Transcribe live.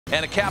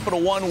and a Capital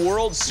One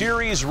World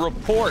Series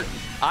report.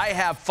 I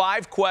have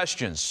 5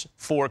 questions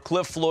for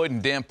Cliff Floyd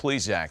and Dan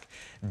Plesac.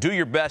 Do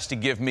your best to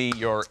give me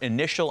your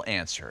initial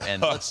answer,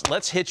 and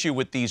let's hit you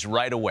with these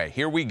right away.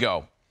 Here we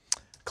go.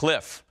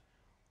 Cliff,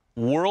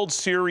 World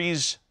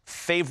Series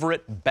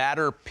favorite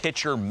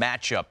batter-pitcher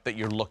matchup that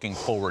you're looking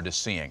forward to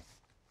seeing?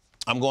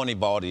 I'm going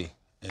Eovaldi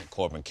and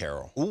Corbin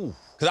Carroll. Ooh.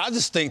 Because I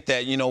just think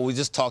that, we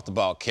just talked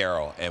about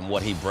Carroll and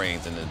what he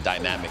brings and the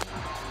dynamic.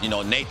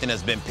 Nathan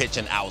has been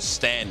pitching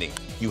outstanding.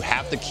 You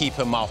have to keep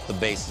him off the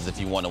bases if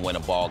you want to win a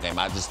ball game.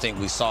 I just think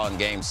we saw in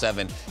Game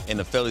 7 in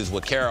the Phillies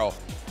with Carroll,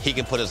 he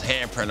can put his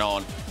handprint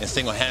on and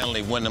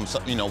single-handedly win them,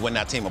 win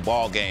that team a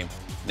ball game.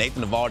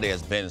 Nathan Eovaldi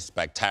has been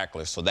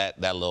spectacular. So that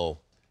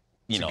little,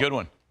 it's a good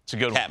one. It's a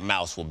good cat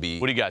mouse will be.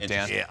 What do you got,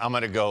 Dan? Yeah, I'm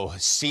going to go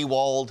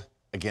Sewald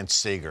against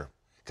Seager,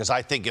 because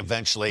I think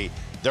eventually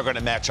they're going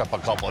to match up a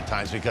couple of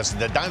times because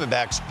the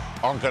Diamondbacks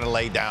aren't going to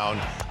lay down.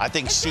 I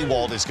think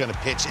Sewald is going to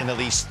pitch in at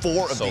least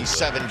 4 of these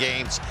 7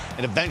 games,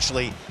 and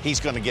eventually he's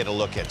going to get a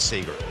look at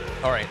Seager.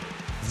 All right.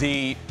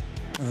 The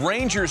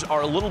Rangers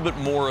are a little bit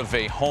more of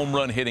a home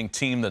run hitting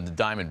team than the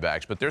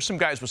Diamondbacks, but there's some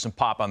guys with some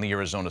pop on the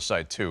Arizona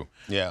side, too.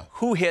 Yeah.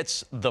 Who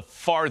hits the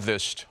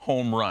farthest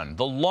home run,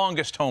 the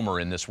longest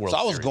homer in this World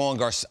Series?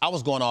 I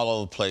was going all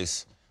over the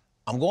place.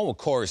 I'm going with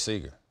Corey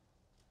Seager.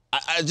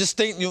 I just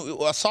think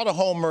I saw the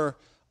homer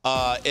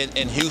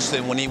in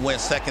Houston when he went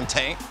second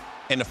tank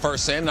in the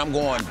first inning. I'm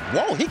going,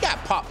 whoa, he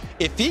got pop.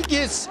 If he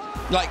gets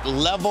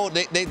level,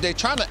 they're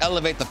trying to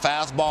elevate the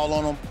fastball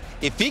on him.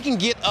 If he can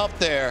get up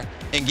there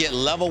and get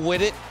level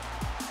with it,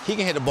 he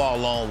can hit the ball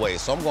a long way.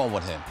 So I'm going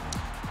with him.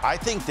 I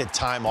think that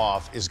time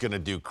off is going to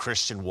do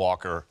Christian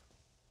Walker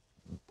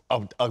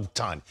a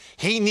ton.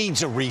 He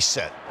needs a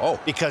reset.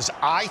 Because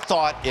I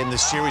thought in the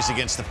series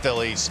against the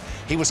Phillies,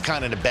 he was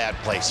kind of in a bad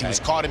place. He was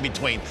caught in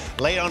between,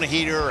 late on the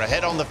heater,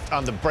 ahead on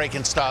the break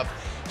and stuff.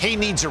 He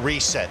needs a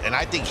reset, and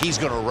I think he's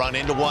going to run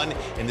into one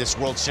in this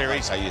World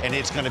Series, and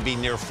it's going to be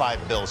near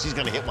 5 bills. He's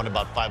going to hit one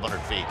about 500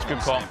 feet. It's a good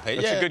call.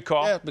 That's a good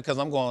call. Yeah, because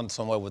I'm going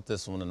somewhere with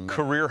this one in a minute.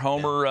 Career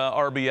homer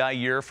RBI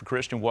year for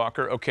Christian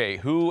Walker. Okay,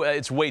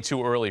 it's way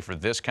too early for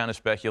this kind of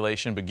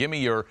speculation, but give me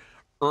your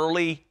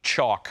early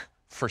chalk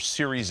for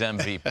Series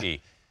MVP.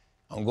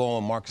 I'm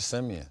going with Marcus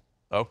Semien.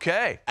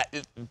 Okay.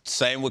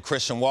 Same with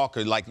Christian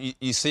Walker.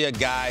 You see a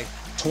guy,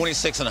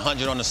 26 and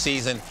 100 on the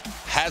season,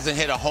 hasn't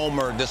hit a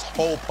homer this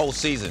whole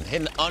postseason,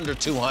 hitting under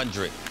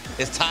 200.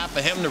 It's time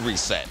for him to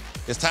reset.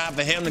 It's time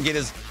for him to get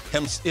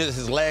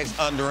his legs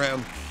under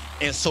him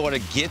and sort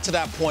of get to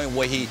that point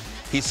where he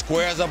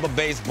squares up a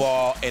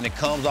baseball and it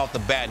comes off the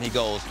bat and he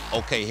goes,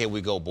 okay, here we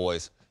go,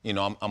 boys.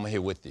 I'm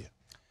here with you.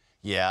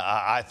 Yeah,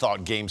 I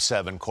thought Game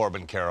 7,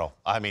 Corbin Carroll.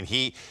 I mean,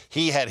 he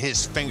had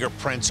his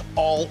fingerprints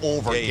all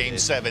over Game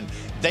 7.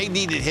 They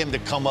needed him to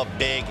come up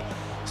big.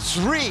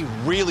 3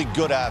 really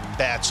good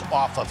at-bats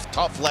off of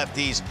tough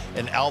lefties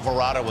and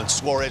Alvarado and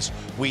Suarez.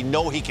 We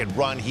know he can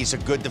run. He's a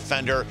good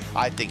defender.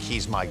 I think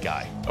he's my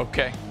guy.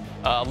 Okay.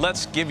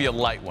 Let's give you a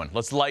light one.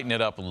 Let's lighten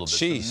it up a little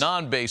bit.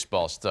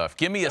 Non-baseball stuff.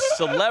 Give me a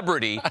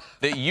celebrity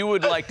that you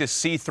would like to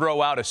see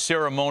throw out a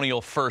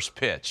ceremonial first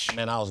pitch.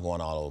 Man, I was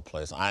going all over the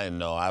place. I didn't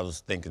know. I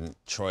was thinking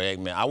Troy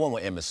Aikman. I went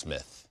with Emmitt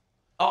Smith.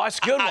 Oh, that's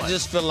a good one. I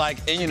just feel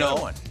like, in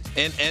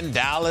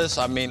Dallas,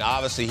 I mean,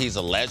 obviously he's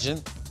a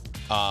legend.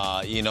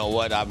 You know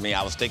what? I mean,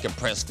 I was thinking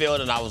Prince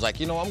Field, and I was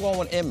like, I'm going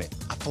with Emmitt.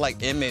 I feel like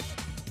Emmitt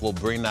will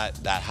bring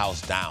that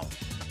house down.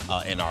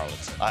 In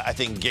Arlington. I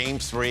think Game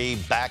 3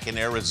 back in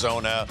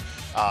Arizona,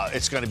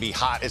 it's going to be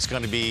hot. It's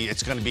going to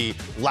be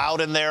loud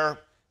in there.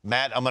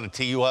 Matt, I'm going to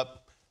tee you up.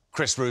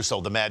 Chris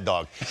Russo, the Mad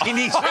Dog. He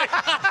needs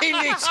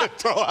to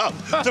throw out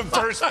the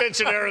first pitch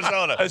in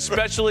Arizona.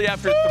 Especially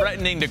after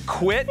threatening to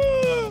quit.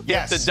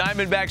 Yes. The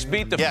Diamondbacks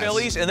beat the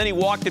Phillies, and then he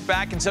walked it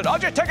back and said, I'll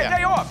just take a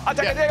day off. I'll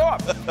take a day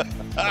off.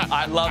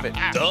 I love it.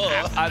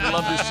 I'd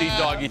love to see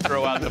Doggy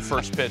throw out the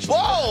first pitch.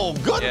 Whoa,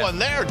 good one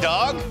there,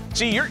 Dog.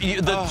 See,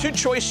 the 2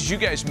 choices you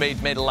guys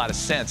made a lot of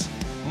sense.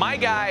 My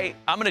guy,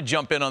 I'm going to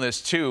jump in on this,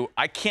 too.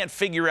 I can't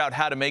figure out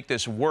how to make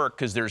this work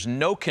because there's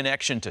no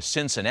connection to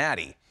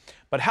Cincinnati.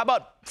 But how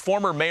about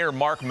former Mayor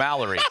Mark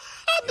Mallory?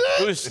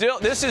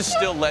 This is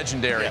still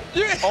legendary.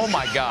 Oh,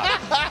 my God.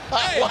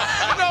 Hey,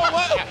 you know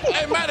what?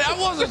 Hey, Matty, I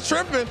wasn't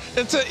tripping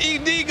until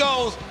ED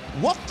goes,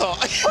 what the?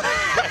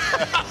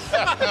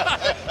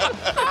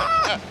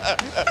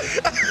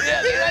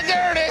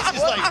 There it is.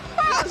 He's like,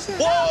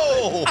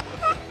 whoa.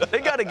 They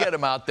got to get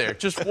him out there.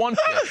 Just one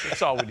pitch.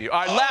 That's all we do.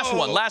 All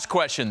right, last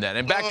question then,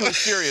 and back to a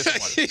serious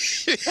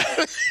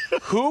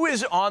one. Who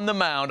is on the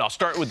mound? I'll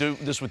start with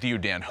this with you,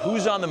 Dan.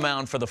 Who's on the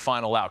mound for the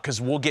final out?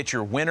 Because we'll get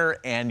your winner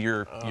and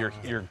your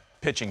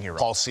pitching hero.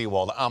 Paul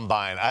Sewald, I'm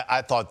buying.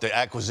 I thought the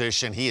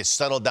acquisition, he has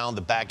settled down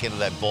the back end of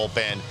that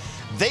bullpen.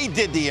 They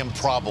did the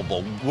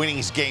improbable,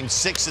 winning games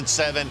 6 and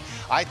 7.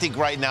 I think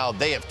right now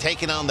they have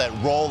taken on that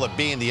role of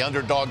being the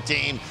underdog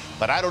team,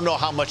 but I don't know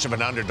how much of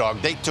an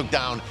underdog. They took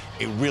down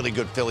a really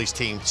good Phillies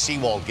team.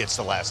 Sewald gets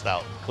the last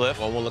out. Cliff?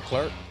 Well,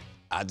 Leclerc.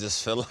 I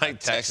just feel like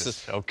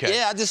Texas. Okay.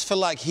 Yeah, I just feel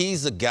like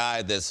he's a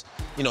guy that's,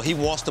 he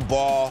wants the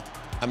ball.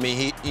 I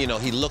mean,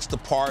 he looks the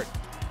part.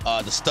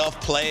 The stuff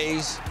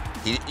plays.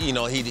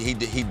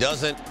 He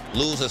doesn't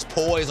lose his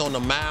poise on the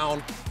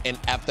mound. And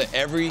after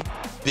every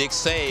big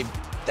save,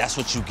 that's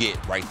what you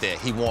get right there.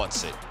 He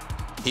wants it.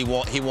 He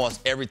wants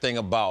everything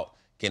about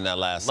getting that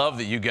last. Love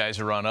that you guys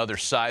are on other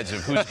sides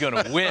of who's going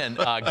to win.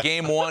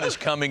 Game 1 is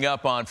coming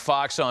up on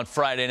Fox on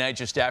Friday night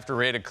just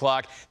after 8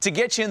 o'clock. To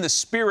get you in the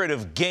spirit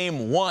of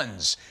Game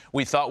 1s,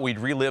 we thought we'd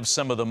relive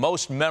some of the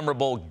most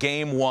memorable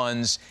Game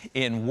 1s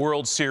in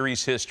World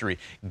Series history.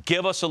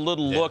 Give us a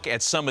little look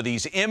at some of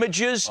these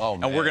images,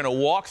 and we're going to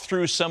walk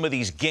through some of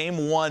these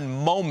Game 1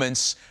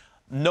 moments.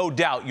 No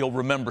doubt you'll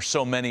remember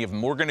so many of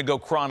them. We're going to go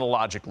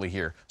chronologically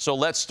here. So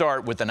let's start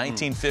with the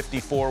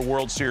 1954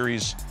 World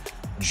Series.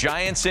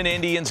 Giants and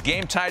Indians,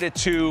 game tied at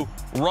 2,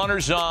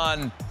 runners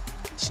on.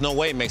 It's no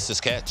way he makes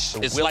this catch.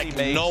 It's like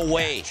no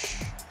way,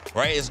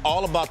 right? It's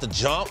all about the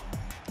jump.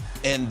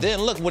 And then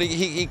look, when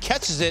he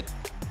catches it,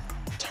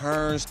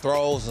 turns,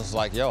 throws, and it's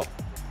like, yo.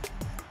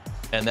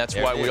 And that's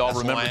why we all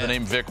remember the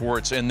name Vic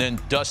Wertz. And then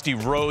Dusty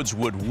Rhodes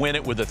would win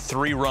it with a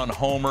 3-run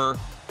homer.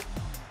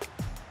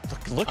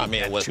 Look at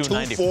that, what,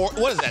 294.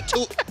 What is that,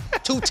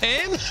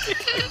 210?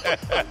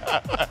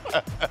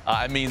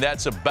 I mean,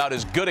 that's about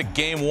as good a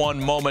Game 1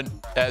 moment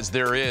as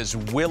there is.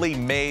 Willie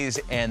Mays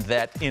and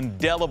that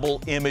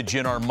indelible image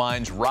in our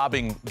minds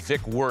robbing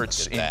Vic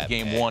Wertz in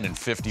Game 1 in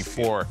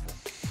 54.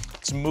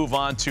 Let's move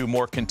on to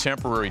more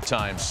contemporary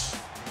times.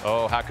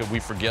 Oh, how could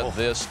we forget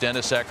this?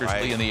 Dennis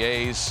Eckersley and the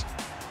A's.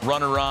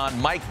 Runner on.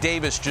 Mike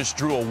Davis just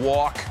drew a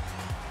walk.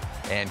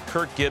 And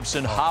Kirk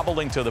Gibson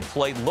hobbling to the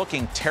plate,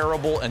 looking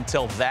terrible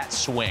until that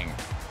swing.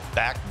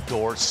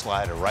 Backdoor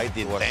slider, right?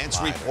 The advance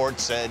report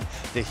said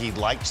that he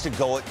likes to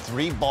go at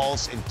 3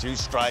 balls and 2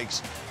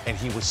 strikes, and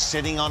he was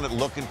sitting on it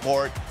looking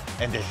for it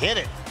and to hit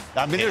it.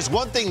 I mean, there's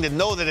one thing to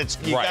know that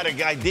you got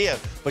an idea,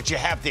 but you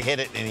have to hit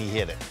it, and he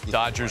hit it.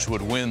 Dodgers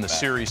would win the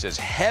series as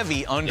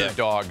heavy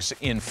underdogs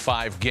in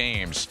 5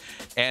 games.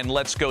 And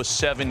let's go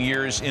 7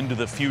 years into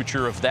the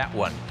future of that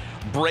one.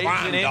 Braves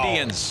and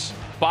Indians.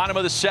 Bottom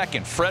of the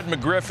 2nd, Fred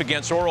McGriff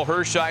against Oral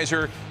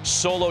Hershiser.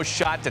 Solo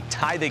shot to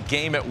tie the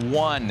game at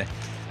 1.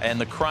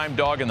 And the Crime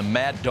Dog and the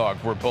Mad Dog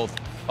were both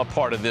a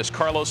part of this.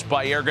 Carlos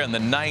Baerga in the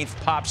 9th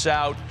pops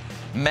out.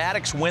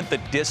 Maddox went the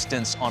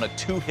distance on a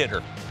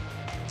 2-hitter.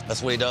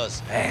 That's what he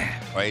does. Man.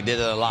 Right, he did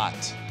it a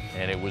lot.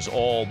 And it was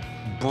all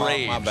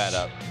Braves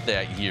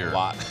that year. A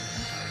lot.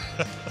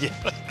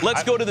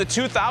 Let's go to the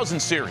 2000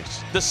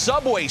 series, the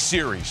Subway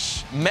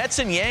Series. Mets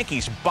and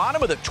Yankees,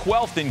 bottom of the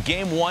 12th in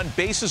Game 1,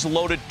 bases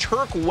loaded.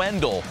 Turk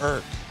Wendell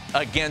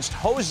against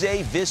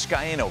Jose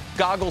Vizcaíno.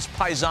 Goggles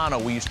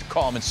Paisano, we used to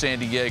call him in San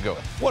Diego.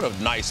 What a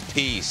nice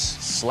piece.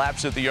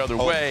 Slaps it the other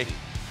way.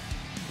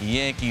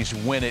 Yankees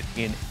win it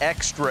in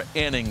extra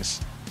innings,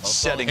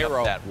 setting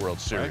up that World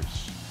Series.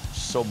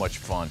 So much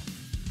fun.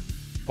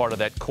 Part of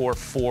that core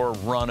 4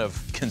 run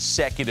of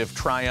consecutive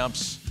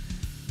triumphs.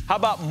 How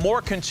about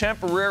more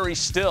contemporary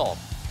still?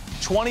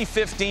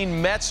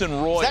 2015 Mets and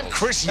Royals. Is that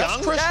Chris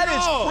Young? That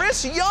is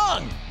Chris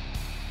Young,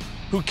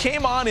 who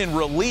came on in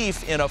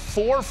relief in a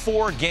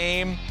 4-4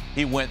 game.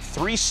 He went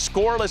 3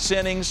 scoreless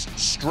innings,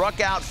 struck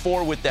out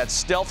 4 with that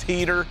stealth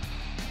heater.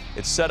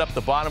 It set up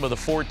the bottom of the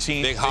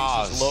 14th. Big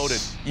Haas.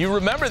 Loaded. You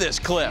remember this,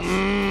 Cliff?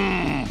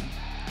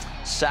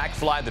 Sac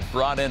fly that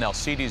brought in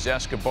Alcides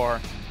Escobar.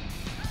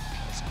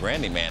 It's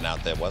Granny Man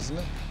out there, wasn't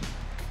it?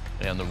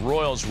 And the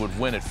Royals would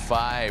win it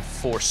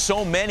 5-4.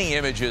 So many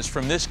images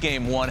from this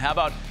Game 1. How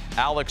about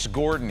Alex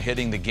Gordon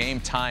hitting the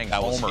game-tying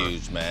homer? That was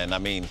huge, man. I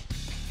mean,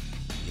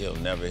 he'll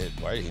never hit,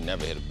 right? He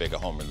never hit a bigger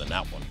homer than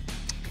that one.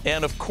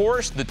 And, of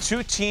course, the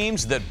 2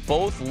 teams that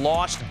both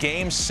lost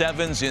Game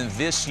 7s in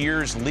this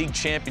year's League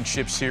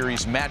Championship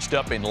Series matched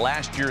up in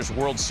last year's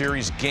World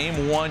Series.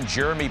 Game 1,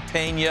 Jeremy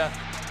Pena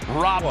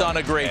robbed on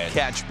a great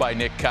catch by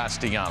Nick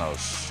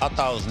Castellanos. I thought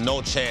there was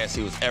no chance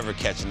he was ever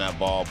catching that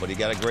ball, but he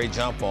got a great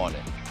jump on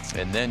it.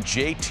 And then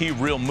JT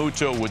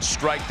Realmuto would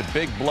strike the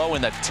big blow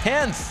in the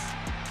 10th.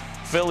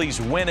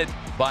 Phillies win it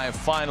by a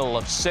final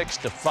of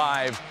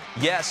 6-5.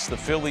 Yes, the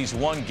Phillies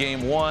won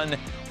Game 1.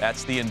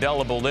 That's the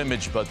indelible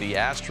image, but the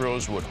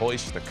Astros would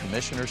hoist the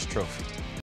Commissioner's Trophy.